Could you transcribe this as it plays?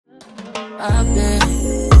I've been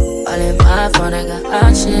all in my phone, I got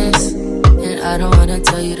options, and I don't wanna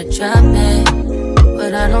tell you to drop it,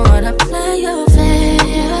 but I don't wanna play your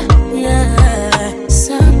fair. Yeah,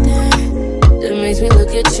 something that makes me look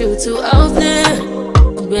at you too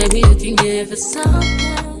often. Baby, you can give it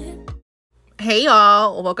something. Hey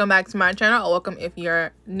y'all, welcome back to my channel, or welcome if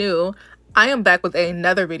you're new. I am back with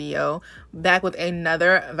another video, back with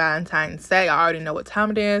another Valentine set. I already know what time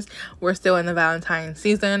it is. We're still in the Valentine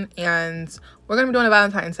season, and we're gonna be doing a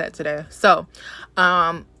Valentine set today. So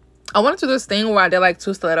I wanted to do this thing where I did like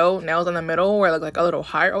 2 stiletto nails in the middle where it looked like a little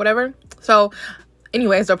heart or whatever. So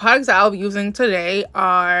anyways, the products that I'll be using today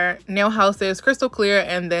are Nail House's Crystal Clear,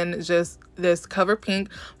 and then just this Cover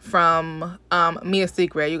Pink from Mia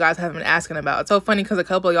Secret. You guys have been asking about. It's so funny because a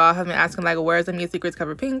couple of y'all have been asking like, where's the Mia Secret's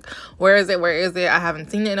Cover Pink? Where is it? Where is it? I haven't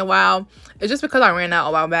seen it in a while. It's just because I ran out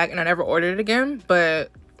a while back and I never ordered it again. But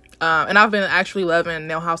and I've been actually loving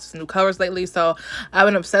Nail House's new covers lately, so I've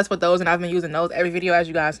been obsessed with those, and I've been using those every video, as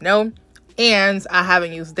you guys know. And I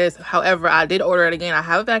haven't used this. However, I did order it again. I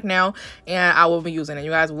have it back now, and I will be using it. You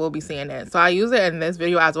guys will be seeing it. So I use it in this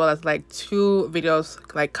video as well as like 2 videos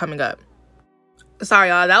like coming up. Sorry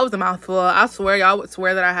y'all, that was a mouthful. I swear y'all would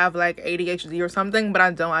swear that I have like ADHD or something, but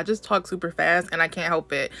I don't. I just talk super fast and I can't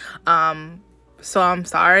help it. So I'm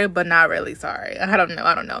sorry, but not really sorry. I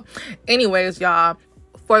don't know. Anyways, y'all,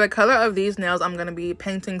 for the color of these nails, I'm going to be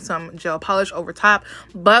painting some gel polish over top,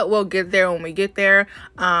 but we'll get there when we get there.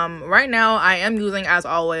 Right now, I am using, as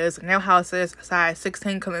always, Nail House's size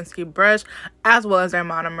 16 Kolinsky brush, as well as their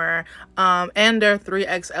monomer, and their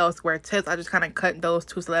 3XL square tips. I just kind of cut those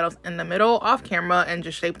 2 stilettos in the middle off camera and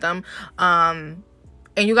just shaped them. And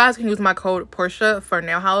you guys can use my code Porche for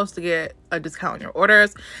Nail House to get a discount on your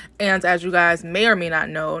orders. And as you guys may or may not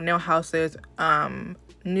know, Nail House's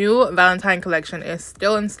new Valentine collection is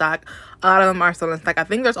still in stock. A lot of them are still in stock. I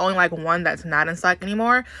think there's only like 1 that's not in stock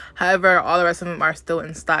anymore. However, all the rest of them are still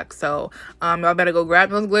in stock. So y'all better go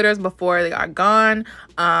grab those glitters before they are gone.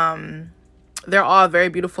 They're all very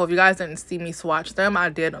beautiful. If you guys didn't see me swatch them, I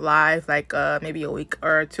did live like maybe a week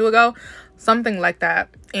or 2 ago, something like that.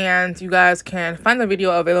 And you guys can find the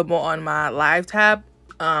video available on my live tab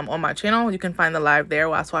on my channel. You can find the live there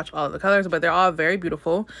where I swatch all of the colors, but they're all very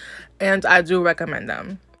beautiful and I do recommend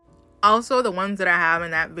them. Also, the ones that I have in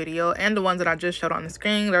that video and the ones that I just showed on the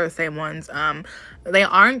screen, they're the same ones. They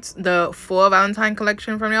aren't the full Valentine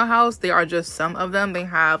collection from Nail House. They are just some of them. They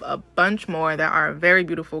have a bunch more that are very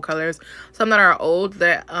beautiful colors. Some that are old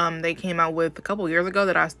that they came out with a couple years ago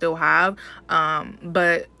that I still have.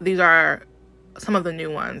 But these are some of the new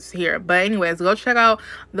ones here. But anyways, go check out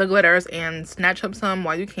the glitters and snatch up some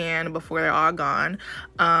while you can before they're all gone,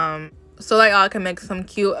 so that y'all can make some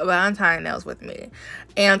cute Valentine nails with me.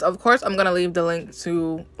 And of course, I'm gonna leave the link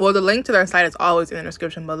to, well, the link to their site is always in the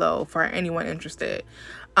description below for anyone interested.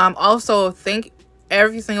 Also, thank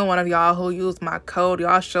every single one of y'all who used my code.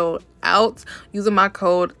 Y'all showed out using my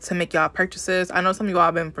code to make y'all purchases. I know some of y'all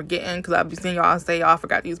have been forgetting because I've been seeing y'all say y'all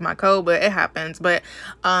forgot to use my code, but it happens. But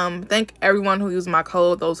thank everyone who used my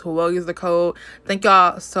code, those who will use the code. Thank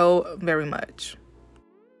y'all so very much.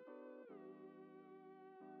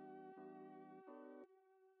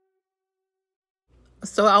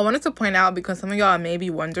 So I wanted to point out, because some of y'all may be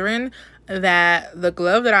wondering, that the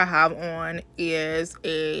glove that I have on is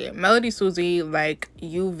a Melody Susie like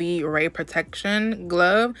UV ray protection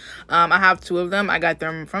glove. I have 2 of them. I got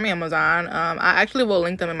them from Amazon. I actually will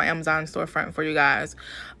link them in my Amazon storefront for you guys.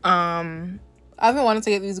 I've been wanting to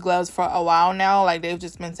get these gloves for a while now. Like, they've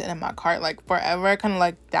just been sitting in my cart like forever, kind of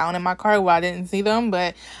like down in my cart where I didn't see them.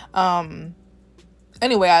 But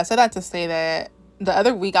anyway, I said that to say that the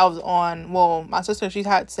other week I was on, well, my sister, she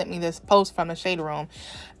had sent me this post from the Shade Room,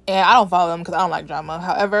 and I don't follow them because I don't like drama.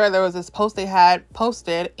 However, there was this post they had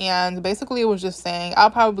posted, and basically it was just saying,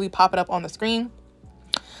 I'll probably pop it up on the screen.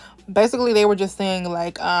 Basically, they were just saying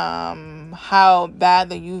like how bad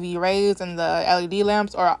the UV rays and the LED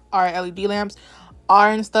lamps, or our LED lamps,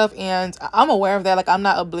 are and stuff. And I'm aware of that. Like, I'm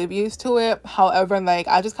not oblivious to it. However, like,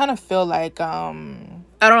 I just kind of feel like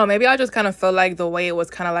I don't know, maybe I just kind of feel like the way it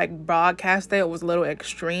was kind of like broadcasted, it was a little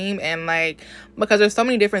extreme. And like, because there's so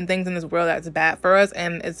many different things in this world that's bad for us,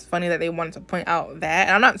 and it's funny that they wanted to point out that.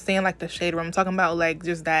 And I'm not saying like the Shade Room, I'm talking about like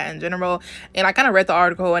just that in general. And I kind of read the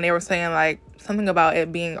article, and they were saying like something about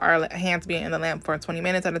it being, our hands being in the lamp for 20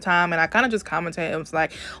 minutes at a time. And I kind of just commented, it was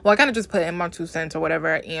like, well, I kind of just put in my 2 cents or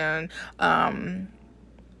whatever. And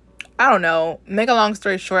I don't know, make a long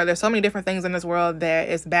story short, there's so many different things in this world that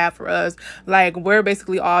is bad for us. Like, we're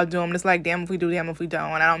basically all doomed. It's like, damn if we do, damn if we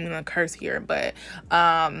don't. And I don't mean to curse here, but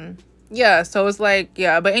yeah, so it's like,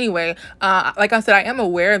 yeah, but anyway, like I said, I am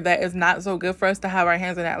aware that it's not so good for us to have our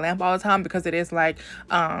hands in that lamp all the time, because it is like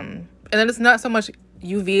and then it's not so much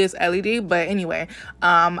UV as LED. But anyway,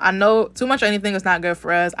 I know too much of anything is not good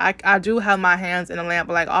for us. I do have my hands in the lamp,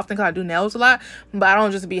 like often, because I do nails a lot, but I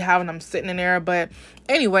don't just be having them sitting in there. But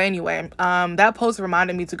anyway, that post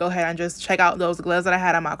reminded me to go ahead and just check out those gloves that I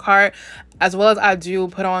had on my cart, as well as I do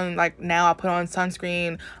put on, like, now I put on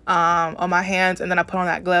sunscreen on my hands, and then I put on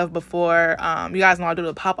that glove before. You guys know I do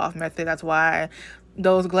the pop-off method. That's why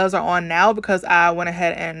those gloves are on now, because I went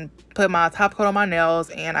ahead and put my top coat on my nails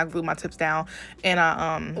and I glued my tips down, and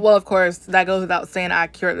I well, of course, that goes without saying, I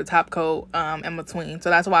cured the top coat in between, so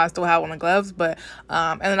that's why I still have on the gloves. But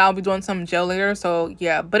and then I'll be doing some gel later, so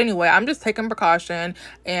yeah. But anyway, I'm just taking precaution,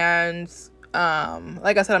 and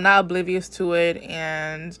like I said, I'm not oblivious to it,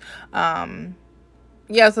 and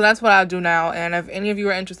yeah, so that's what I do now. And if any of you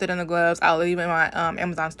are interested in the gloves, I'll leave in my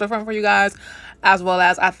Amazon storefront for you guys, as well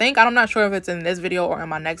as, I'm not sure if it's in this video or in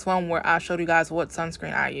my next one, where I showed you guys what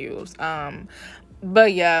sunscreen I use.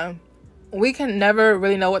 But yeah, we can never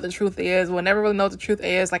really know what the truth is. We'll never really know what the truth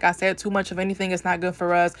is. Like I said, too much of anything is not good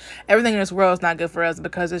for us. Everything in this world is not good for us,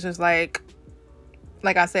 because it's just like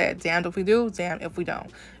I said, damned if we do, damned if we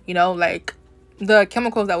don't. You know, like, the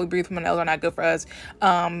chemicals that we breathe from our nails are not good for us.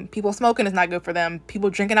 People smoking is not good for them. People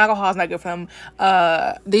drinking alcohol is not good for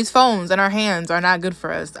them. These phones in our hands are not good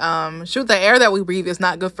for us. Shoot, the air that we breathe is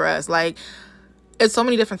not good for us. Like, it's so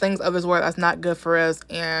many different things of this world that's not good for us,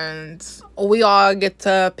 and we all get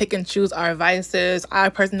to pick and choose our vices. I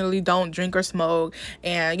personally don't drink or smoke,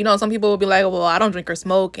 and you know, some people will be like, well, I don't drink or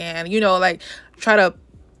smoke, and you know, like, try to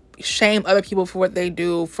shame other people for what they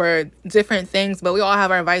do for different things. But we all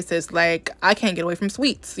have our vices. Like, I can't get away from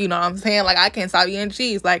sweets, you know what I'm saying? Like, I can't stop eating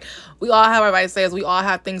cheese. Like, we all have our vices. We all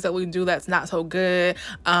have things that we do that's not so good.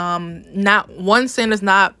 Not one sin is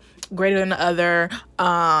not greater than the other.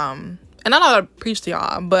 And I know I preach to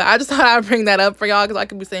y'all, but I just thought I'd bring that up for y'all, because I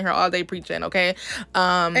could be sitting here all day preaching, okay?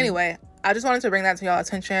 Anyway, I just wanted to bring that to y'all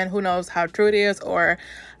attention. Who knows how true it is, or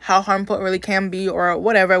how harmful it really can be, or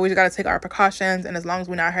whatever. We just got to take our precautions, and as long as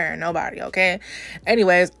we're not hurting nobody, okay?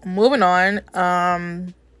 Anyways, moving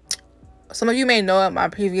on. Some of you may know in my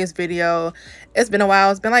previous video, it's been a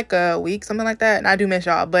while, it's been like a week, something like that, and I do miss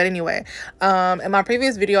y'all. But anyway, in my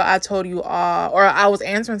previous video, I told you all, or I was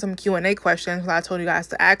answering some Q&A questions, so I told you guys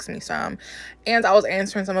to ask me some, and I was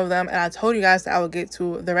answering some of them, and I told you guys that I would get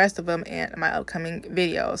to the rest of them in my upcoming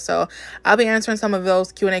video. So I'll be answering some of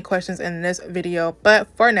those Q&A questions in this video, but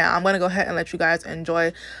for now, I'm going to go ahead and let you guys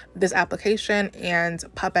enjoy this application and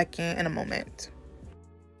pop back in a moment.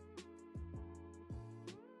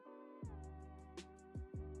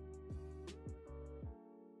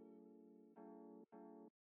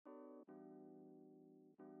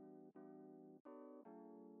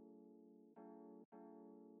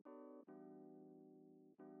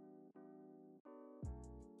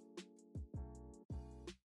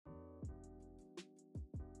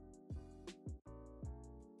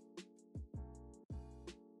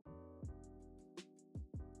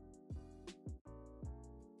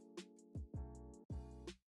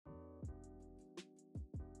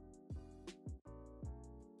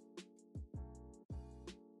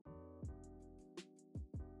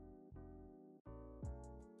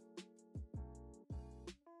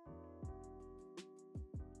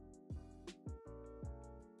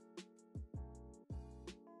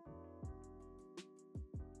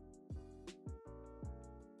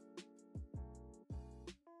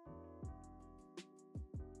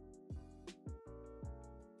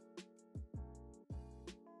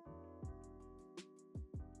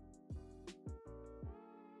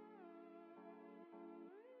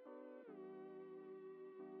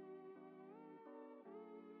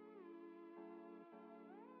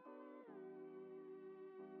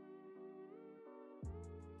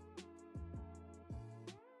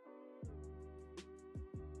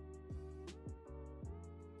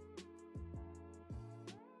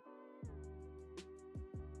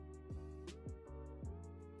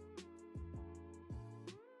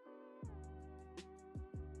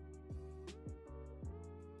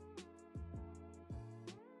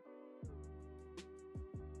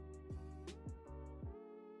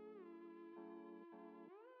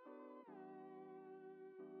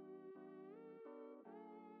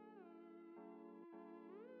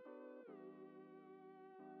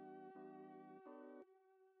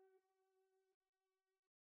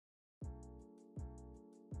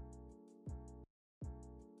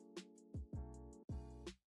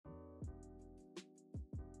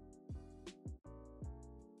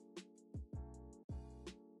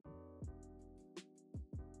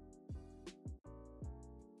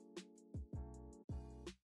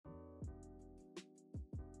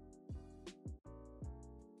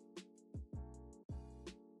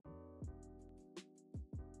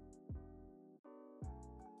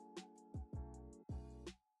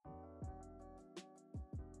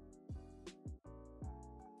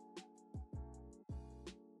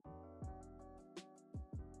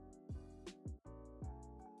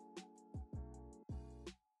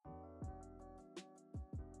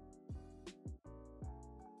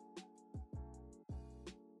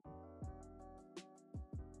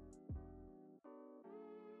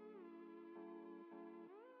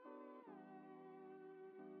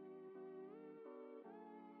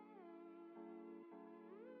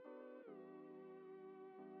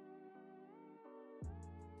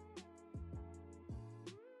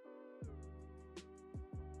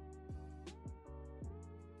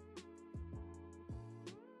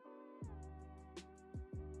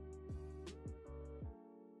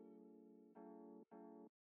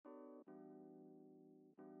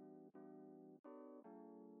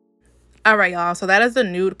 All right, y'all, so that is the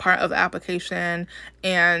nude part of the application,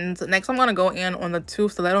 and next I'm going to go in on the 2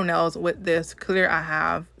 stiletto nails with this clear I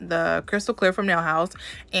have, the crystal clear from Nail House,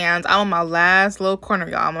 and I'm on my last little corner,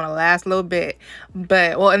 y'all. I'm on the last little bit,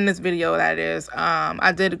 but, well, in this video, that is.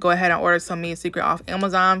 I did go ahead and order some Meat Secret off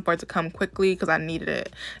Amazon for it to come quickly because I needed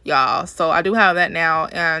it, y'all, so I do have that now.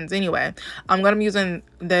 And anyway, I'm going to be using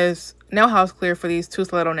this nail house clear for these 2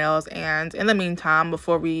 stiletto nails, and in the meantime,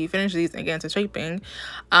 before we finish these and get into shaping,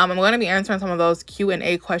 I'm going to be answering some of those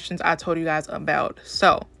Q&A questions I told you guys about.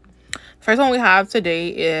 So first one we have today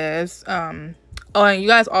is oh, and you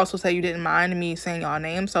guys also say you didn't mind me saying y'all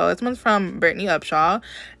names, so this one's from Brittany Upshaw,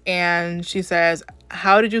 and she says,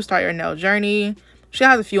 how did you start your nail journey? She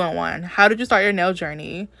has a few on one. How did you start your nail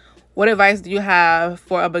journey? What advice do you have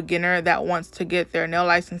for a beginner that wants to get their nail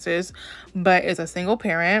licenses but is a single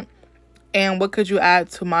parent? And what could you add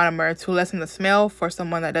to monomer to lessen the smell for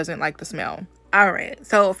someone that doesn't like the smell? All right,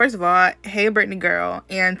 so first of all, hey Brittany girl,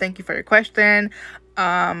 and thank you for your question.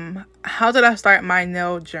 How did I start my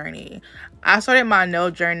nail journey? I started my nail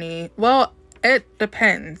journey, well, it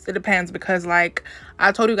depends. It depends because, like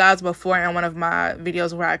I told you guys before in one of my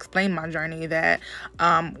videos where I explained my journey, that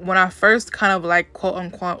when I first kind of like quote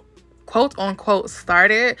unquote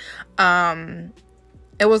started,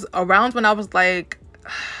 it was around when I was like,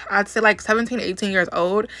 I'd say like 17, 18 years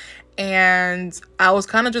old, and I was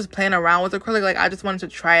kind of just playing around with acrylic. Like I just wanted to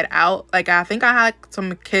try it out. Like I think I had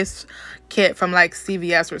some Kiss kit from like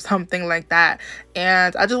CVS or something like that,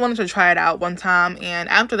 and I just wanted to try it out one time, and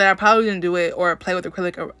after that I probably didn't do it or play with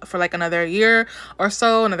acrylic for like another year or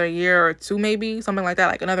so, another year or two, maybe something like that,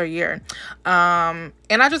 like another year. And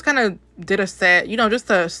I just kind of did a set, you know, just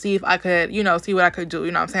to see if I could, you know, see what I could do,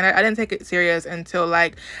 you know what I'm saying? I didn't take it serious until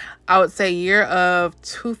like I would say year of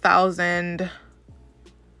 2000,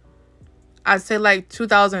 I'd say like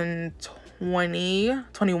 2020,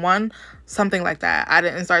 21, something like that. I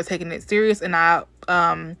didn't start taking it serious, and I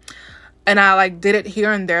like did it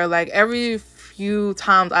here and there, like every few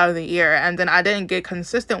times out of the year, and then I didn't get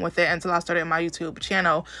consistent with it until I started my YouTube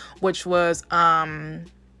channel, which was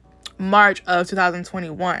March of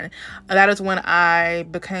 2021. That is when I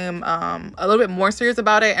became a little bit more serious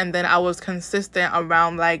about it, and then I was consistent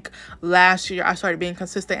around like last year. I started being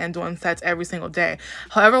consistent and doing sets every single day.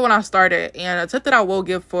 However, when I started, and a tip that I will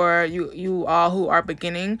give for you all who are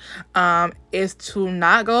beginning, is to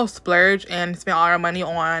not go splurge and spend all your money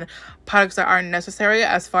on products that aren't necessary,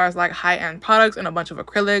 as far as like high-end products and a bunch of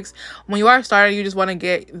acrylics. When you are starting, you just want to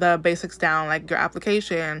get the basics down, like your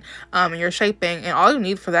application, your shaping, and all you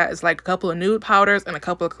need for that is like a couple of nude powders and a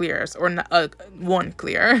couple of clears, or one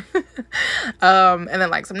clear. And then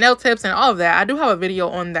like some nail tips and all of that. I do have a video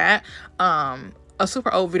on that, a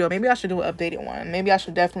super old video. Maybe I should do an updated one. Maybe I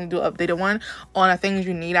should definitely do an updated one on the things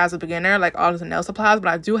you need as a beginner, like all the nail supplies. But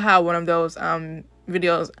I do have one of those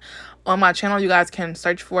videos on my channel. You guys can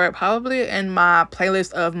search for it probably in my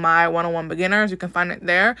playlist of my 101 beginners. You can find it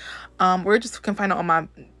there, or just can find it on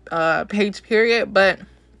my page, period. But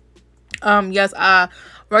yes, I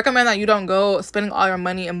recommend that you don't go spending all your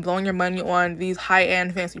money and blowing your money on these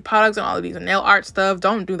high-end fancy products and all of these nail art stuff.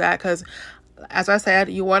 Don't do that, because as I said,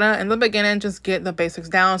 you want to, in the beginning, just get the basics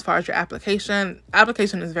down as far as your application.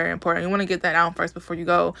 Application is very important. You want to get that down first before you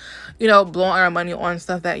go, you know, blowing your money on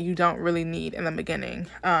stuff that you don't really need in the beginning.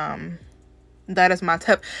 That is my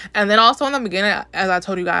tip. And then also in the beginning, as I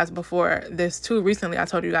told you guys before this too, recently I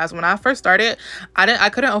told you guys, when I first started, I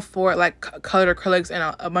couldn't afford like colored acrylics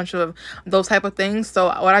and a bunch of those type of things. So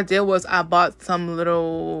what I did was I bought some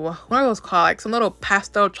little, what are those called, like some little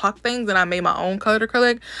pastel chalk things, and I made my own colored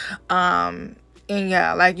acrylic. And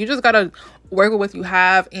yeah, like you just gotta work with what you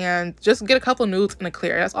have and just get a couple nudes and a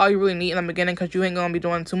clear. That's all you really need in the beginning, because you ain't gonna be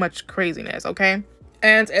doing too much craziness, okay?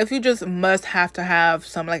 And if you just must have to have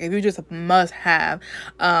some, like if you just must have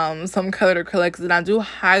some colored acrylics, then I do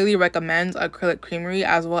highly recommend Acrylic Creamery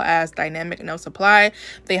as well as Dynamic Nail Supply.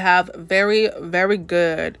 They have very, very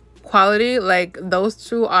good quality. Like those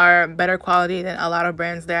two are better quality than a lot of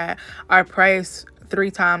brands that are priced 3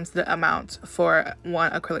 times the amount for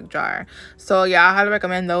one acrylic jar. So yeah, I highly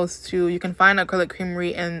recommend those two. You can find Acrylic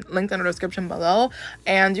Creamery linked in the description below,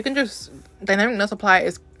 and you can just, Dynamic Nail Supply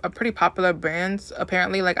is a pretty popular brand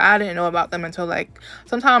apparently. Like I didn't know about them until like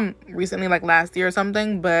sometime recently, like last year or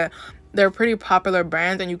something, but they're pretty popular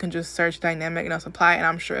brands, and you can just search Dynamic Nail Supply and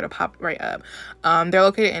I'm sure it'll pop right up. They're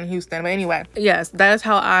located in Houston. But anyway, yes, that is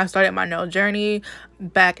how I started my nail journey.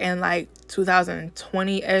 back in like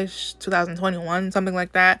 2020-ish, 2021, something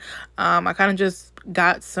like that. I kind of just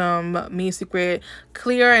got some Me Secret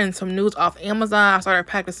clear and some nudes off Amazon. I started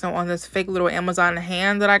practicing on this fake little Amazon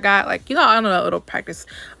hand that I got. Like, you know, I don't know, little practice,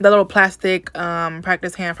 the little plastic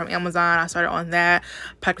practice hand from Amazon. I started on that,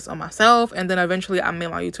 practice on myself, and then eventually I made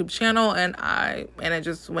my YouTube channel, and it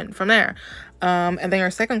just went from there. And then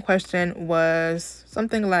your second question was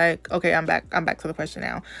something like, okay, I'm back to the question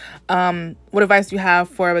now. What advice do you have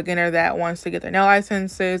for a beginner that wants to get their nail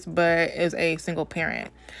licenses but is a single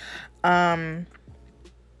parent?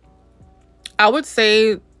 I would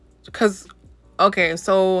say, because, okay,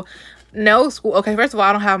 so nail school, okay, first of all,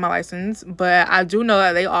 I don't have my license, but I do know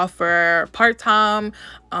that they offer part-time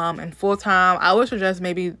and full-time. I would suggest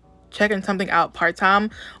maybe checking something out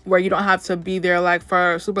part-time where you don't have to be there like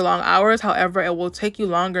for super long hours. However, it will take you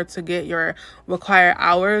longer to get your required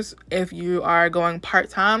hours if you are going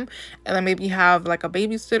part-time, and then maybe have like a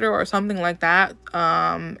babysitter or something like that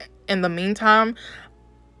in the meantime.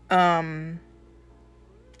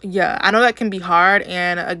 Yeah, I know that can be hard,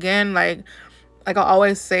 and again, like I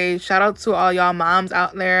always say, shout out to all y'all moms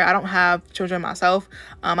out there. I don't have children myself.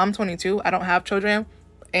 I'm 22. I don't have children.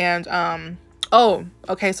 And oh,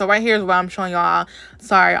 okay, so right here is what I'm showing y'all.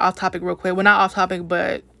 Sorry, off topic real quick. Well, not off topic,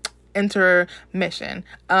 but intermission.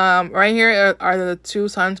 Right here are the 2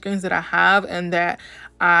 sunscreens that I have and that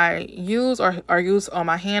I use or use on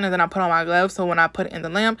my hand, and then I put on my gloves, so when I put it in the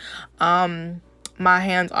lamp, my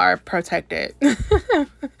hands are protected.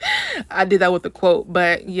 I did that with the quote,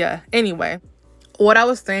 but yeah, anyway. What I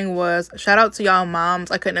was saying was, shout out to y'all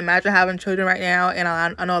moms. I couldn't imagine having children right now, and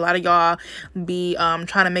I know a lot of y'all be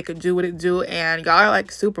trying to make it do what it do, and y'all are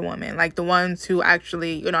like superwomen, like the ones who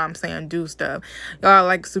actually, you know what I'm saying, do stuff. Y'all are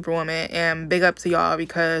like superwomen, and big up to y'all,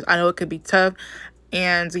 because I know it could be tough.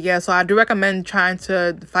 And yeah, so I do recommend trying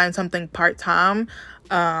to find something part-time.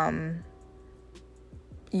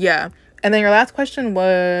 Yeah. And then your last question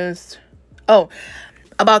was, oh,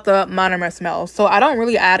 about the monomer smell. So I don't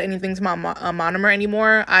really add anything to my monomer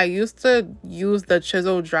anymore. I used to use the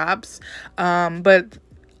chisel drops, but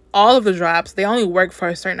all of the drops, they only work for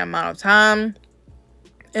a certain amount of time,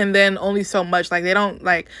 and then only so much. Like, they don't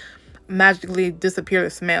like magically disappear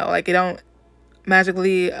the smell. Like, it don't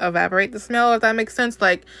magically evaporate the smell, if that makes sense.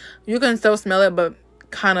 Like, you can still smell it, but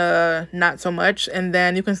kind of not so much, and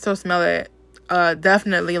then you can still smell it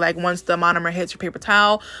definitely like once the monomer hits your paper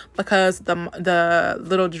towel, because the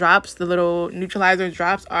little drops, the little neutralizer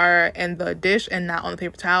drops, are in the dish and not on the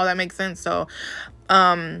paper towel. That makes sense. So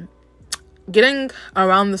getting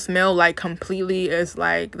around the smell like completely is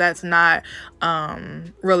like, that's not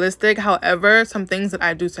realistic. However, some things that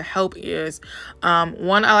I do to help is 1,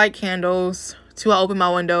 I like candles. 2, I open my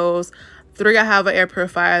windows. 3, I have an air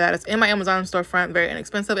purifier that is in my Amazon storefront, very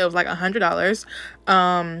inexpensive. It was like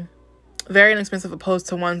 $100. Very inexpensive opposed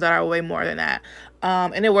to ones that are way more than that.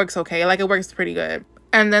 And it works okay. Like, it works pretty good.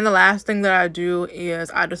 And then the last thing that I do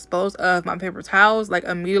is I dispose of my paper towels like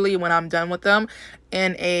immediately when I'm done with them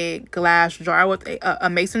in a glass jar with a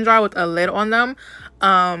mason jar with a lid on them,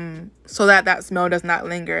 so that smell does not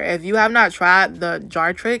linger. If you have not tried the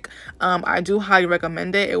jar trick, I do highly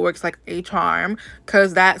recommend it. It works like a charm,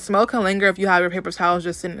 because that smell can linger if you have your paper towels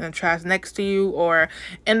just sitting in the trash next to you or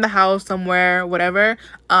in the house somewhere, whatever.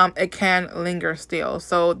 It can linger still.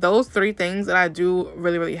 So those 3 things that I do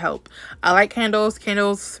really help. I like candles.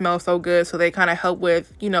 Candles smell so good, so they kind of help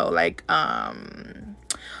with, you know, like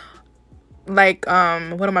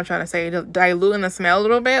what am I trying to say, diluting the smell a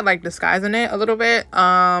little bit, like disguising it a little bit,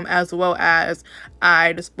 as well as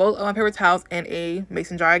I dispose of my paper towels in a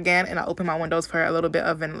mason jar again, and I open my windows for a little bit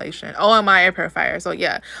of ventilation. Oh, and my air purifier. So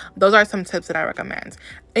yeah, those are some tips that I recommend.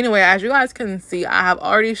 Anyway, as you guys can see, I have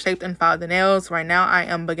already shaped and filed the nails. Right now I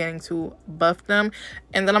am beginning to buff them,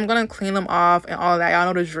 and then I'm gonna clean them off and all that.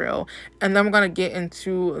 Y'all know the drill. And then I'm gonna get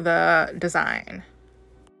into the design.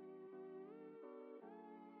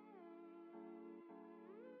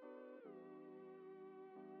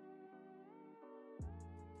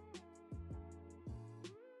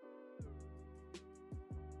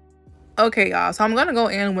 Okay, y'all, so I'm gonna go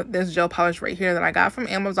in with this gel polish right here that I got from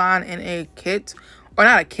Amazon in a kit, or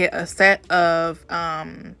not a kit, a set of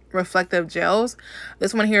reflective gels.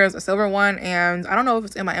 This one here is a silver one, and I don't know if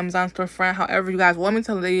it's in my Amazon storefront. However, you guys want me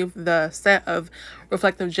to leave the set of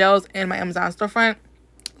reflective gels in my Amazon storefront,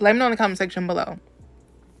 let me know in the comment section below.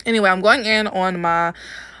 Anyway, I'm going in on my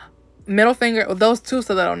middle finger, those 2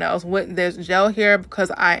 stiletto nails, with this gel here,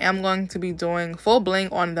 because I am going to be doing full bling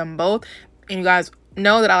on them both. And you guys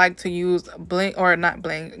know that I like to use bling, or not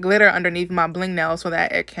bling, glitter underneath my bling nail, so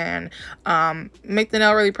that it can make the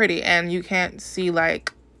nail really pretty, and you can't see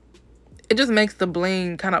like it just makes the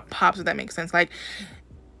bling kind of pops, if that makes sense. Like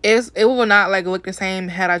it will not like look the same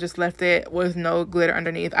had I just left it with no glitter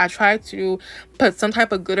underneath. I tried to put some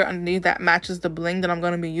type of glitter underneath that matches the bling that I'm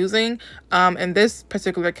going to be using. In this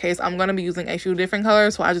particular case, I'm going to be using a few different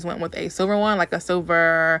colors, so I just went with a silver one, like a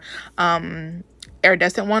silver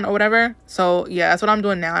iridescent one or whatever. So yeah, that's what I'm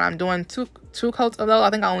doing now, and I'm doing two coats of those. I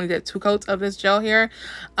think I only did 2 coats of this gel here.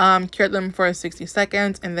 Cured them for 60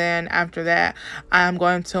 seconds, and then after that I'm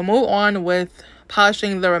going to move on with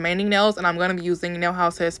polishing the remaining nails, and I'm going to be using Nail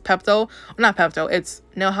House's it's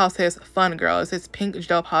Nail House's Fun Girl. It's this pink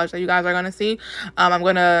gel polish that you guys are going to see. I'm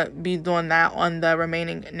going to be doing that on the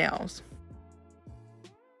remaining nails.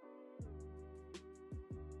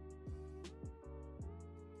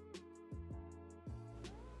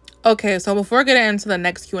 Okay, so before getting into the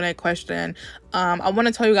next Q&A question, I want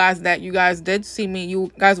to tell you guys that you guys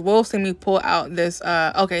will see me pull out this,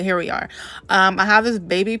 okay, here we are. I have this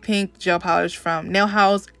baby pink gel polish from Nail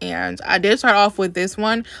House, and I did start off with this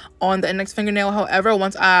one on the index fingernail. However,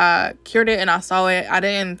 once I cured it and I saw it, I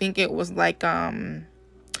didn't think it was like,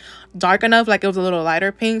 dark enough, like it was a little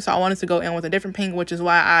lighter pink, so I wanted to go in with a different pink, which is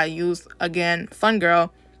why I used, again, Fun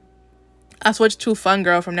Girl. I switched to Fun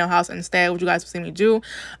Girl from Nail House instead, which you guys will see me do.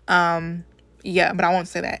 Yeah, but I won't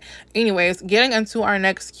say that. Anyways, getting into our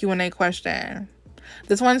next Q&A question.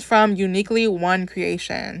 This one's from Uniquely One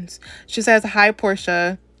Creations. She says, "Hi,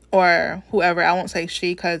 Portia," or whoever. I won't say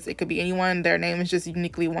she because it could be anyone. Their name is just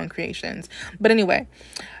Uniquely One Creations. But anyway,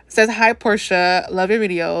 says, "Hi, Portia. Love your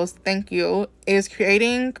videos. Thank you. Is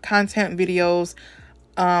creating content videos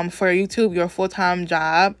for YouTube your full-time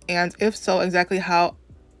job? And if so, exactly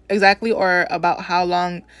or about how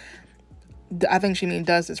long, I think she means,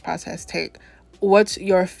 does this process take? What's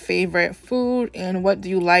your favorite food, and what do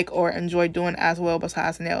you like or enjoy doing as well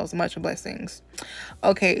besides nails? Much blessings."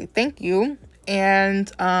 Okay, thank you.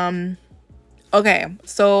 And okay,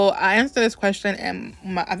 so I answered this question, and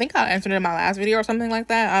I think I answered it in my last video or something like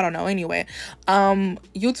that. I don't know. Anyway, joining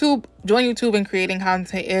YouTube and creating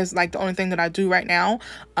content is like the only thing that I do right now.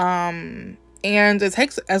 And it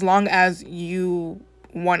takes as long as you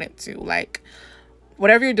want it to. Like,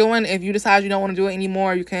 whatever you're doing, if you decide you don't want to do it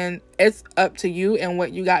anymore, you can. It's up to you and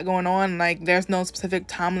what you got going on. Like, there's no specific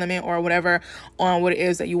time limit or whatever on what it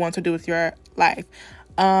is that you want to do with your life.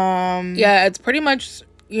 Yeah, it's pretty much,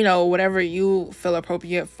 you know, whatever you feel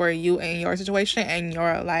appropriate for you and your situation and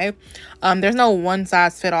your life. There's no one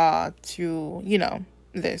size fit all to, you know,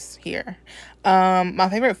 this here. My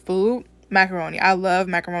favorite food, macaroni. I love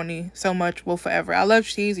macaroni so much, will forever. I love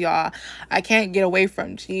cheese, y'all. I can't get away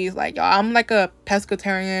from cheese. Like, y'all, I'm like a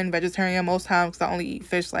pescatarian, vegetarian most times because I only eat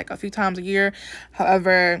fish like a few times a year.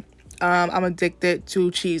 However, I'm addicted to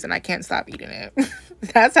cheese and I can't stop eating it.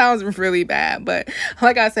 That sounds really bad, but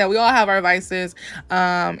like I said, we all have our vices.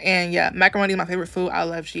 And yeah, macaroni is my favorite food. I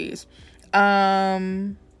love cheese.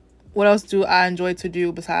 What else do I enjoy to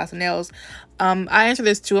do besides nails? I answered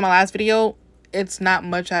this too in my last video. It's not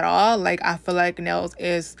much at all. Like, I feel like nails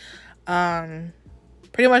is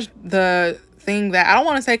pretty much the thing that I don't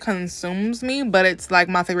want to say consumes me, but it's like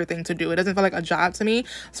my favorite thing to do. It doesn't feel like a job to me,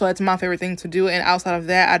 so it's my favorite thing to do. And outside of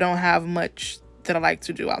that, I don't have much that I like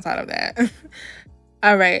to do outside of that.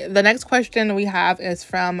 All right, the next question we have is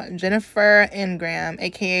from Jennifer Ingram,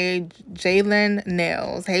 aka Jalen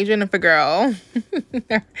Nails. Hey, Jennifer girl.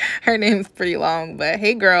 Her name's pretty long, but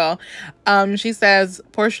hey girl. She says,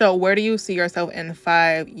 "Portia, where do you see yourself in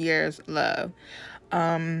 5 years, love?"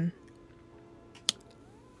 I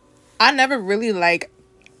never really like,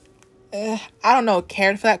 I don't know,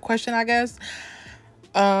 cared for that question, I guess.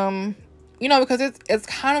 You know, because it's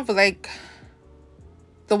kind of like,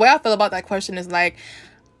 the way I feel about that question is like,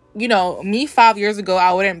 you know, me 5 years ago,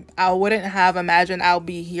 I wouldn't have imagined I'll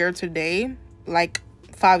be here today, like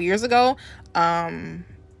 5 years ago. Although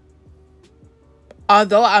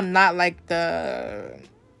I'm not like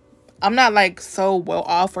so well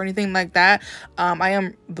off or anything like that. I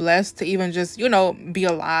am blessed to even just, you know, be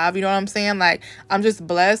alive. You know what I'm saying? Like, I'm just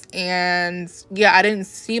blessed. And yeah, I didn't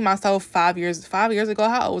see myself 5 years ago.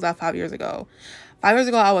 How old was I 5 years ago? 5 years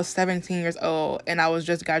ago, I was 17 years old and I was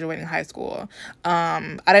just graduating high school.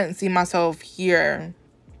 I didn't see myself here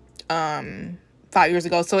 5 years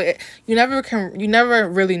ago. So you never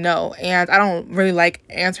really know. And I don't really like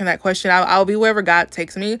answering that question. I'll be wherever God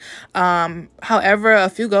takes me. However, a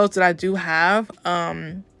few goals that I do have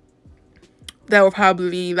that will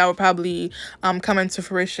probably come into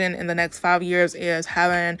fruition in the next 5 years is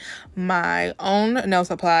having my own nail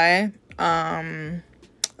supply.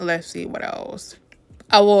 Let's see what else.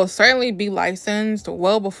 I will certainly be licensed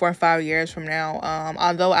well before 5 years from now.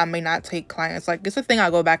 Although I may not take clients. Like, it's a thing I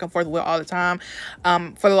go back and forth with all the time.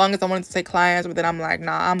 For the longest I wanted to take clients, but then I'm like,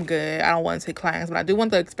 nah, I'm good. I don't want to take clients, but I do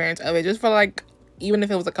want the experience of it, just for like, even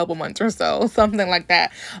if it was a couple months or so, something like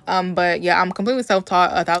that. But yeah, I'm completely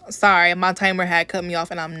self-taught. Sorry, my timer had cut me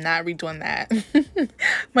off and I'm not redoing that.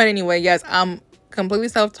 But anyway, yes, I'm completely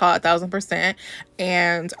self-taught 1000%.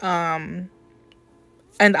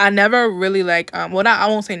 And I never really like, well, I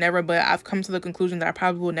won't say never, but I've come to the conclusion that I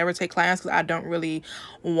probably will never take clients because I don't really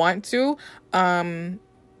want to.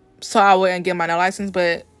 So I wouldn't get my nail license,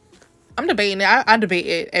 but I'm debating it. I debate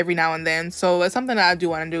it every now and then. So it's something that I do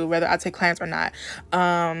want to do, whether I take clients or not.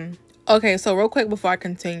 Okay, so real quick before I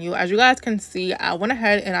continue, as you guys can see, I went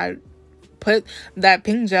ahead and I put that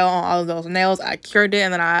pink gel on all of those nails. I cured it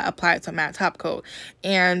and then I applied some matte top coat.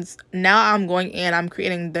 And now I'm going in, I'm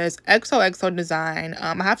creating this XOXO design.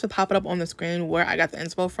 I have to pop it up on the screen where I got the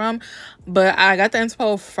inspo from, but I got the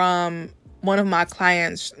inspo from one of my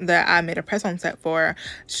clients that I made a press on set for.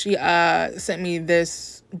 She sent me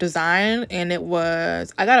this design, and it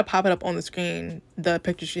was, I gotta pop it up on the screen, the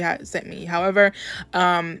picture she had sent me. However,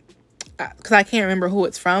 because I can't remember who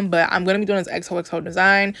it's from, but I'm going to be doing this XOXO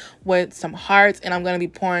design with some hearts, and I'm going to be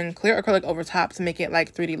pouring clear acrylic over top to make it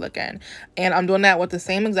like 3D looking. And I'm doing that with the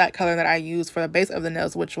same exact color that I used for the base of the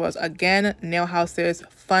nails, which was, again, Nail House's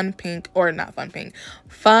Fun Pink, or not Fun Pink,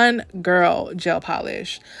 Fun Girl Gel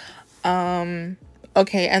Polish.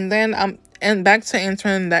 Okay, and then and back to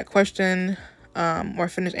answering that question, or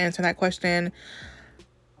finish answering that question.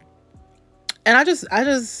 And I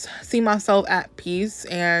just see myself at peace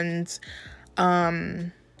and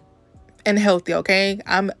healthy, okay?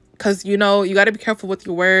 Because, you know, you got to be careful with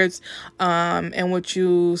your words and what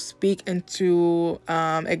you speak into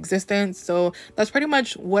existence. So that's pretty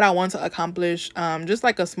much what I want to accomplish, just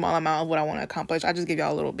like a small amount of what I want to accomplish. I just give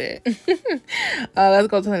y'all a little bit. Let's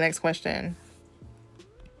go to the next question.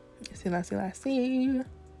 Let's see.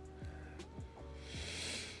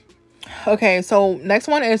 Okay, so next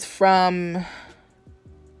one is from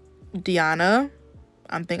Diana.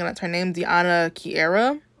 I'm thinking that's her name, Diana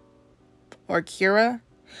Kiera or Kira.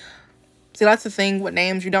 See, that's the thing with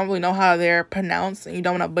names. You don't really know how they're pronounced and you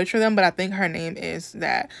don't want to butcher them, but I think her name is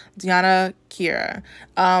that, Diana Kiera.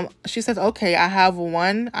 She says, okay, I have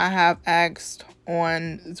asked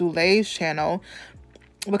on ZULAY'S channel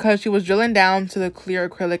because she was drilling down to the clear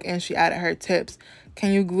acrylic and she added her tips.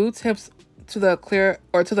 Can you glue tips to the clear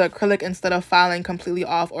or to the acrylic instead of filing completely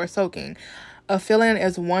off or soaking? A fill-in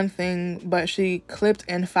is one thing, but she clipped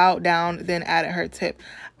and filed down, then added her tip.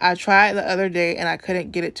 I tried the other day and I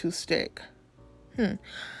couldn't get it to stick.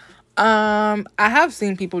 I have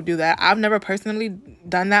seen people do that. I've never personally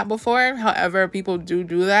done that before. However, people do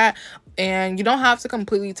that, and you don't have to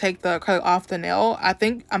completely take the acrylic off the nail.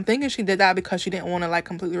 I'm thinking she did that because she didn't want to like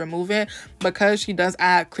completely remove it, because she does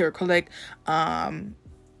add clear acrylic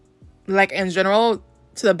like in general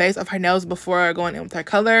to the base of her nails before going in with her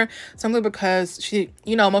color, simply because she,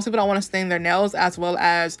 you know, most people don't want to stain their nails, as well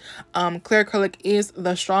as clear acrylic is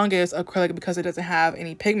the strongest acrylic because it doesn't have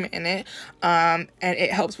any pigment in it, and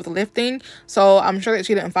it helps with lifting. So I'm sure that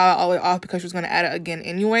she didn't file it all the way off because she was going to add it again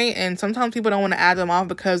anyway. And sometimes people don't want to add them off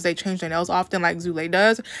because they change their nails often, like ZULAY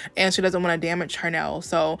does, and she doesn't want to damage her nails.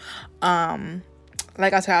 So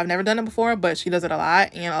like I said, I've never done it before, but she does it a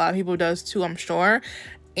lot, and a lot of people does too, I'm sure.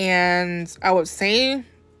 And I would say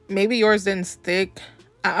maybe yours didn't stick.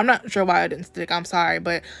 I'm not sure why it didn't stick. I'm sorry,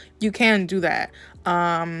 but you can do that.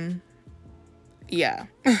 Yeah.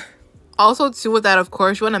 Also, too, with that, of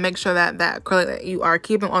course, you want to make sure that that acrylic that you are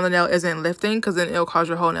keeping on the nail isn't lifting, because then it'll cause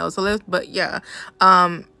your whole nails to lift. But yeah,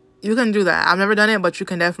 you can do that. I've never done it, but you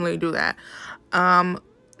can definitely do that.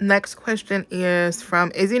 Next question is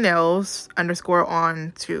from Izzy Nails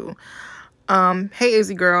 _on2. Hey,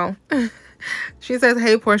 Izzy girl. She says,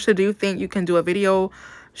 hey, Portia, do you think you can do a video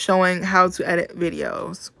showing how to edit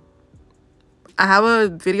videos? I have a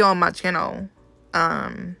video on my channel.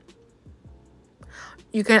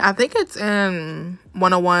 You can, I think it's in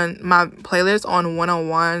 101, my playlist on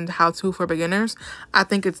 101 how to for beginners. I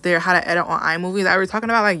think it's there, how to edit on iMovie. Are we talking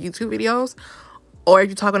about like YouTube videos, or are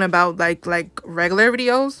you talking about like regular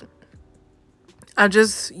videos? I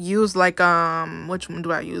just use like which one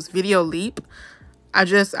do I use? Video Leap. I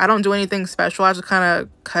don't do anything special. I just kind of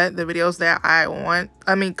cut the videos that I want.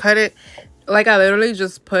 I mean, cut it. Like, I literally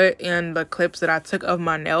just put in the clips that I took of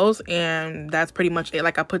my nails, and that's pretty much it.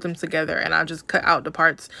 Like, I put them together, and I just cut out the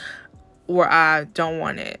parts where I don't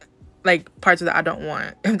want it. Like, parts that I don't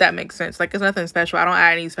want, if that makes sense. Like, it's nothing special. I don't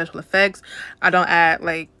add any special effects. I don't add,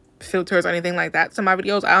 like, filters or anything like that to my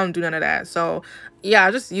videos. I don't do none of that. So yeah,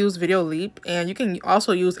 I just use Video Leap, and you can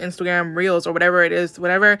also use Instagram Reels or whatever it is,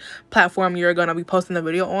 whatever platform you're gonna be posting the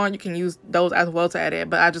video on. You can use those as well to edit,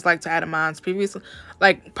 but I just like to add mine previously,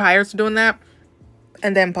 like prior to doing that,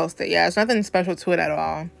 and then post it. Yeah, it's nothing special to it at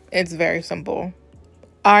all. It's very simple.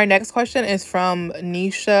 Our next question is from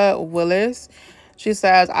Nisha Willis. She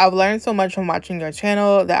says, I've learned so much from watching your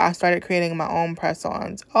channel that I started creating my own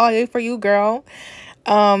press-ons. Oh, yay for you, girl.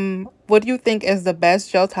 What do you think is the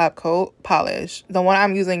best gel top coat polish? The one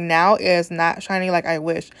I'm using now is not shiny like I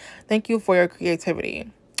wish. Thank you for your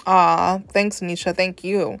creativity. Aw, thanks, Nisha. Thank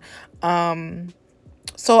you.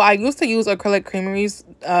 So I used to use Acrylic Creamery's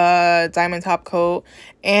diamond top coat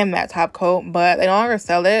and matte top coat, but they no longer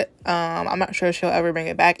sell it. I'm not sure she'll ever bring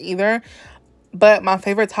it back either. But my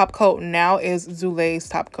favorite top coat now is ZULAY'S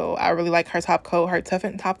top coat. I really like her top coat, her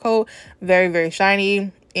Toughen top coat. Very, very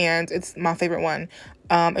shiny, and it's my favorite one.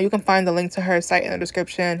 And you can find the link to her site in the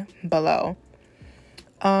description below.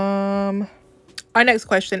 Our next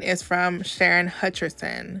question is from Sharon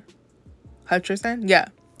Hutcherson. Hutcherson? Yeah,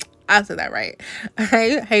 I said that right.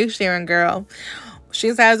 Hey, Sharon girl.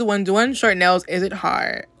 She says, when doing short nails, is it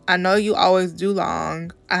hard? I know you always do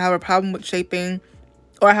long. I have a problem with shaping.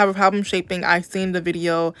 I've seen the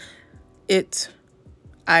video.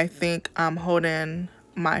 I think I'm holding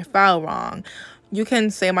my file wrong. You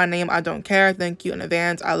can say my name. I don't care. Thank you in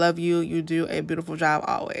advance. I love you. You do a beautiful job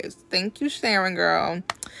always. Thank you, Sharon girl.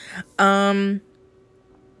 I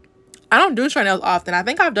don't do short nails often. I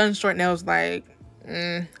think I've done short nails like,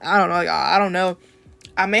 I don't know, y'all. I don't know.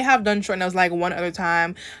 I may have done short nails like one other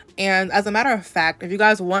time. And as a matter of fact, if you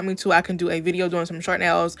guys want me to, I can do a video doing some short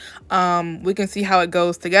nails. We can see how it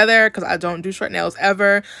goes together, because I don't do short nails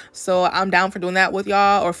ever. So I'm down for doing that with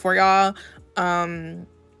y'all or for y'all. To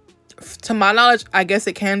my knowledge, I guess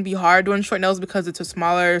it can be hard doing short nails because it's a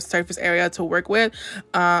smaller surface area to work with.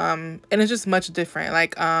 And it's just much different.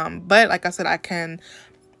 But like I said, I can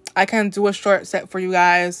do a short set for you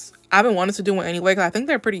guys. I've been wanting to do one anyway because I think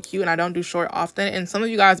they're pretty cute and I don't do short often. And some of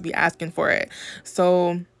you guys be asking for it.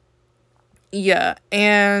 So yeah,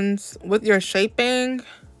 and with your shaping,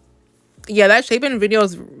 yeah, that shaping video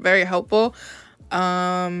is very helpful.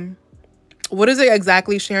 What is it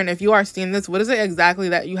exactly, Sharon, if you are seeing this, what is it exactly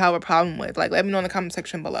that you have a problem with? Like, let me know in the comment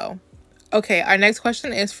section below. Okay, our next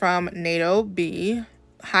question is from Nato B.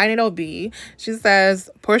 Hi, Nato B. She says,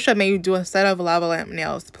 Portia, may you do a set of lava lamp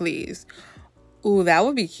nails, please? Ooh, that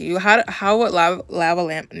would be cute. How would lava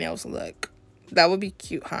lamp nails look? That would be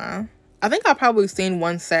cute, huh? I think I've probably seen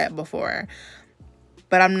one set before,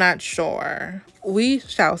 but I'm not sure. We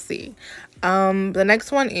shall see. The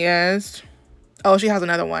next one is, oh, she has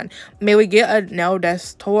another one. May we get a nail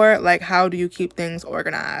desk tour? Like, how do you keep things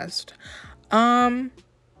organized? Maybe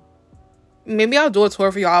I'll do a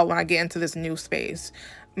tour for y'all when I get into this new space.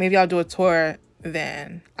 Maybe I'll do a tour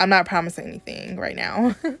then. I'm not promising anything right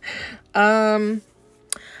now.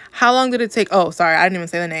 How long did it take? Oh, sorry, I didn't even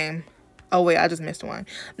say the name. Oh, wait, I just missed one.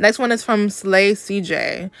 Next one is from Slay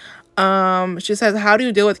CJ. She says, how do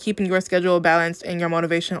you deal with keeping your schedule balanced and your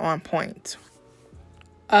motivation on point?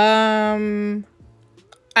 I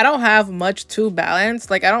don't have much to balance.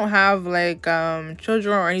 Like, I don't have like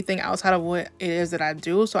children or anything outside of what it is that I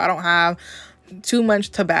do, so I don't have too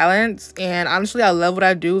much to balance. And honestly, I love what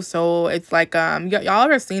I do, so it's like y'all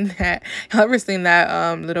ever seen that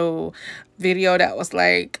little video that was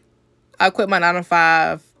like, I quit my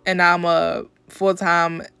 9-to-5 and now I'm a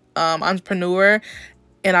full-time entrepreneur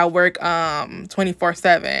and I work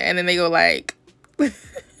 24/7, and then they go like and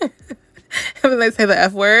then they say the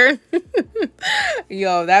F word.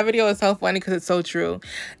 Yo, that video is so funny because it's so true.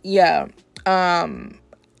 Yeah.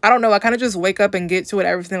 I don't know. I kind of just wake up and get to it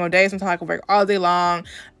every single day. Sometimes I can work all day long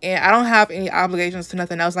and I don't have any obligations to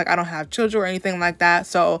nothing else. Like, I don't have children or anything like that.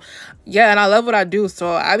 So yeah, and I love what I do.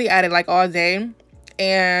 So I be at it like all day.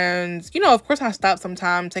 And, you know, of course I stop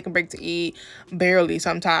sometimes, take a break to eat, barely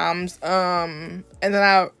sometimes. And then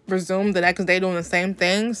I resume the next day doing the same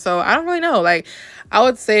thing. So I don't really know. Like, I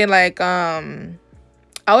would say like, set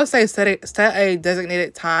a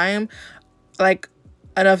designated time, like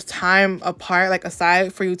enough time apart, like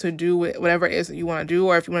aside for you to do whatever it is that you want to do,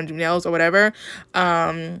 or if you want to do nails or whatever,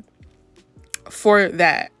 for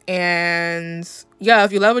that. And yeah,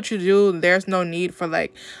 if you love what you do, there's no need for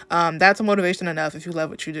like, that's a motivation enough if you love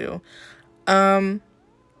what you do.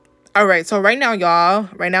 All right, so right now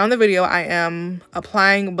in the video, I am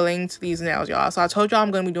applying bling to these nails, y'all. So I told y'all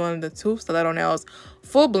I'm going to be doing the 2 stiletto nails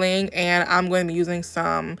full bling, and I'm going to be using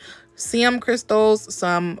some CM crystals,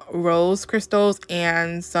 some rose crystals,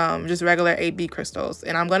 and some just regular AB crystals.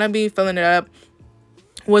 And I'm going to be filling it up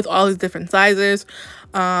with all these different sizes.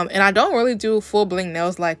 And I don't really do full bling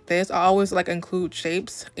nails like this. I always like include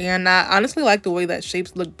shapes, and I honestly like the way that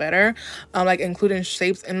shapes look better, like including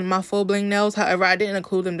shapes in my full bling nails. However, I didn't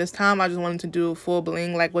include them this time. I just wanted to do full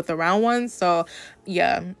bling like with the round ones. So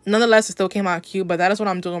yeah, nonetheless, it still came out cute, but that is what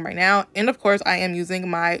I'm doing right now. And of course, I am using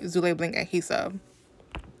my ZULAY'S Bling adhesive.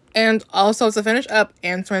 And also, to finish up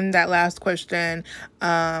answering that last question,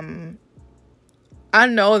 I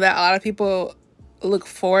know that a lot of people look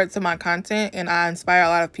forward to my content, and I inspire a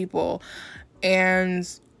lot of people, and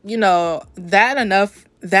you know, that in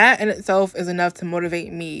itself is enough to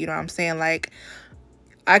motivate me. You know what I'm saying? Like,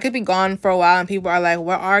 I could be gone for a while and people are like,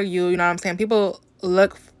 where are you? You know what I'm saying? People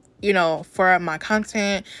look, you know, for my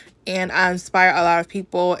content, and I inspire a lot of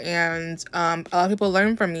people, and a lot of people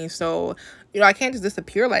learn from me. So, you know, I can't just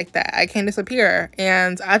disappear like that. I can't disappear,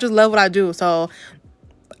 and I just love what I do. So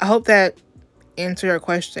I hope that answered your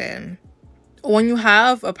question. When you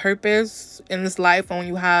have a purpose in this life, when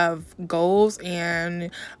you have goals,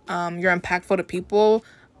 and you're impactful to people,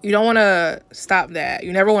 you don't want to stop that.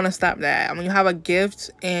 You never want to stop that. When you have a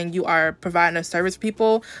gift and you are providing a service to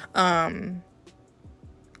people,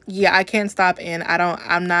 yeah, I can't stop, and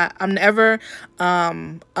I'm never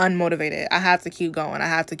unmotivated. I have to keep going. I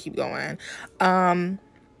have to keep going. Not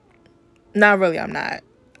really, I'm not.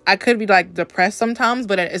 I could be like depressed sometimes,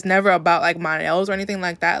 but it's never about like my nails or anything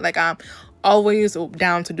like that. Like, I'm always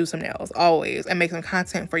down to do some nails, always, and make some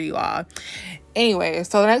content for you all. Anyway,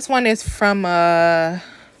 so the next one is from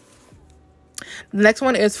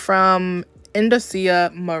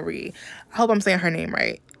Indocia Marie. I hope I'm saying her name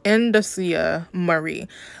right. Indocia Marie.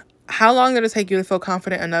 How long did it take you to feel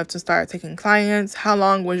confident enough to start taking clients? How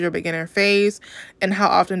long was your beginner phase? And how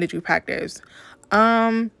often did you practice?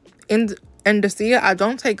 Indocia, I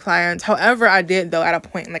don't take clients. However, I did though at a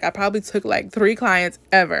point. Like, I probably took like 3 clients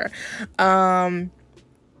ever. And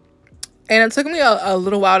it took me a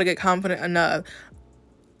little while to get confident enough.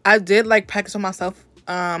 I did like practice on myself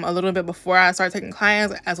a little bit before I started taking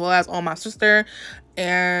clients, as well as on my sister.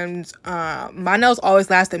 And my nails always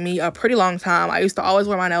lasted me a pretty long time. I used to always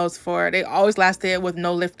wear my nails they always lasted with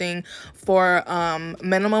no lifting for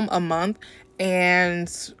minimum a month,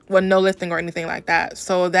 and with no lifting or anything like that.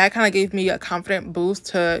 So that kind of gave me a confident boost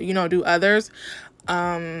to, you know, do others.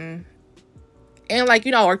 And like,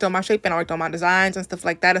 you know, I worked on my shape and I worked on my designs and stuff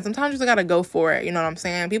like that. And sometimes you just gotta go for it. You know what I'm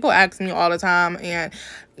saying? People ask me all the time, and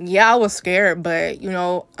yeah, I was scared, but you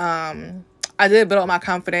know, I did build up my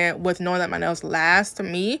confidence with knowing that my nails last to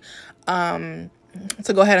me, to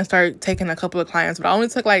go ahead and start taking a couple of clients. But I only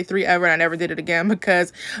took like 3 ever, and I never did it again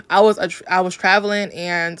because I was traveling,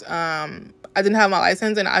 and I didn't have my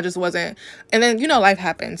license, and I just wasn't. And then, you know, life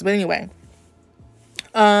happens. But anyway,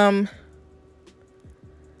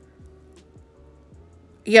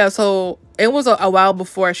 yeah, so it was a while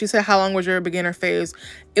before. She said, how long was your beginner phase?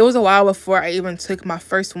 It was a while before I even took my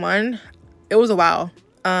first one. It was a while.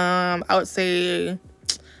 I would say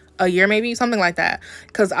a year, maybe, something like that,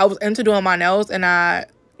 because I was into doing my nails, and I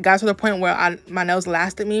got to the point where my nails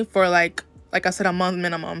lasted me for like I said, a month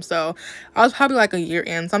minimum. So I was probably like a year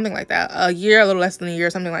in, something like that. A year, a little less than a year,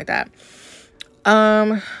 something like that.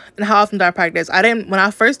 And how often did I practice? When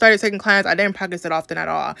I first started taking clients, I didn't practice it often at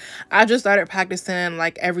all. I just started practicing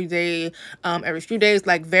like every day, every few days,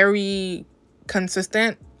 like very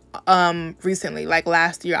consistent. Recently, like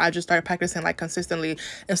last year, I just started practicing like consistently,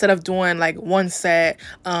 instead of doing like 1 set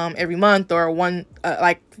every month, or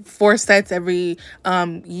like 4 sets every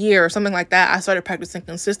year or something like that. I started practicing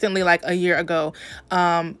consistently like a year ago,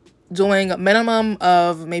 doing a minimum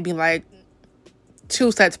of maybe like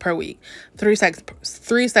 2 sets per week, 3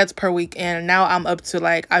 sets per week, and now I'm up to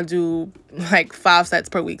like, I do like 5 sets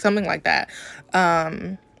per week, something like that.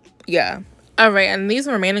 Yeah. All right, and these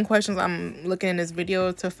remaining questions I'm looking in this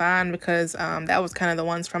video to find, because that was kind of the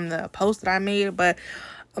ones from the post that I made, but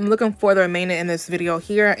I'm looking for the remaining in this video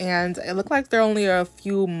here, and it looked like there are only a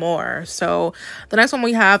few more. So the next one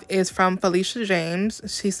we have is from Felicia James.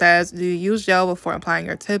 She says, do you use gel before applying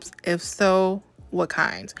your tips? If so, what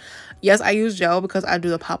kind? Yes, I use gel because I do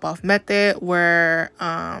the pop-off method, where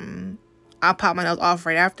I pop my nails off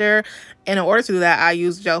right after. And in order to do that, I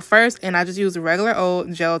use gel first, and I just use a regular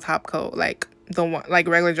old gel top coat, like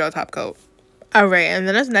regular gel top coat. All right, and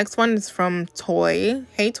then this next one is from Toy.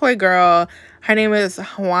 Hey, Toy girl. Her name is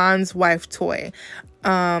Juan's wife, Toy.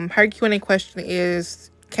 Her Q&A question is,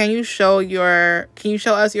 can you show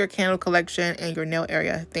us your candle collection and your nail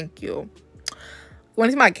area? Thank you. What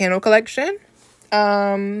is my candle collection?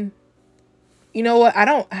 You know what? I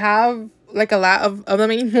don't have like a lot of them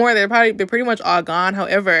anymore. They're pretty much all gone.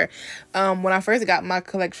 However, when I first got my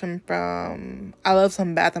collection from, I love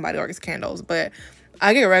some Bath and Body Works candles, but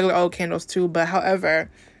I get regular old candles too, but however,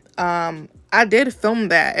 I did film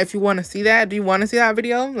that. If you want to see that, do you want to see that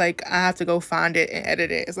video? Like, I have to go find it and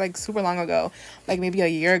edit it. It's like super long ago, like maybe a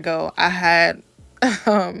year ago. I had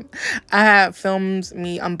filmed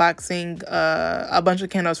me unboxing a bunch of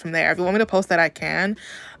candles from there. If you want me to post that, I can.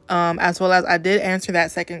 As well as I did answer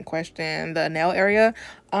that second question, the nail area.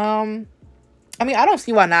 I mean, I don't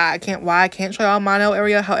see why not. I can't show y'all my nail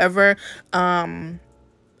area. However,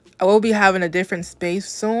 I will be having a different space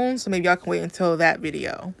soon, so maybe y'all can wait until that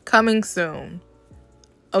video. Coming soon.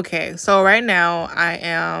 Okay, so right now I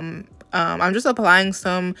am I'm just applying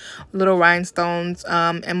some little rhinestones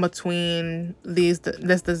in between this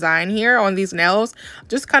design here on these nails,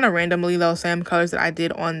 just kind of randomly, those same colors that I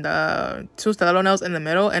did on the 2 stiletto nails in the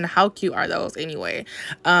middle. And how cute are those anyway?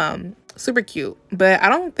 Super cute. But I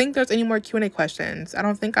don't think there's any more Q&A questions. I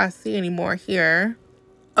don't think I see any more here.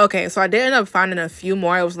 Okay, so I did end up finding a few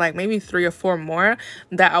more. It was like maybe 3 or 4 more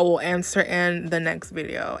that I will answer in the next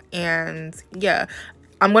video. And yeah,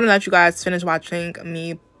 I'm gonna let you guys finish watching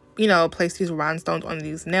me, you know, place these rhinestones on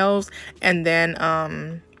these nails, and then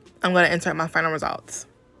I'm gonna insert my final results.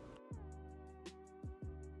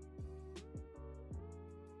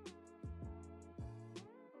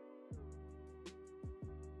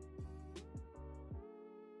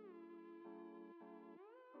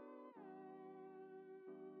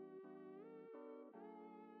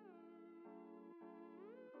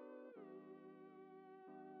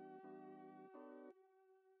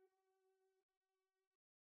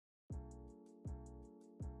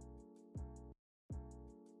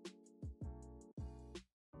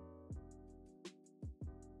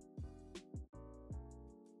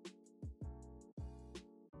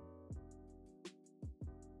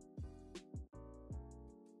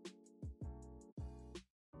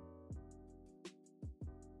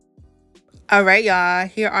 All right, y'all,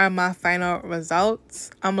 here are my final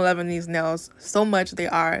results. I'm loving these nails so much. They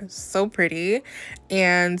are so pretty,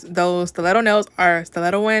 and those stiletto nails are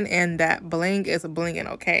stilettoing, and that bling is blinging,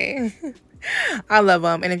 okay? I love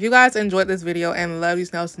them. And if you guys enjoyed this video and love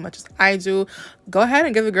these nails as much as I do, go ahead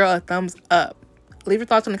and give the girl a thumbs up. Leave your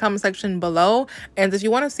thoughts in the comment section below. And if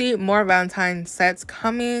you want to see more Valentine sets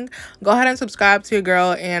coming, go ahead and subscribe to your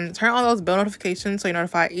girl and turn on those bell notifications so you're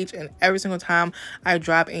notified each and every single time I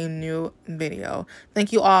drop a new video.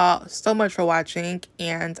 Thank you all so much for watching,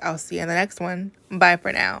 and I'll see you in the next one. Bye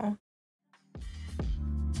for now.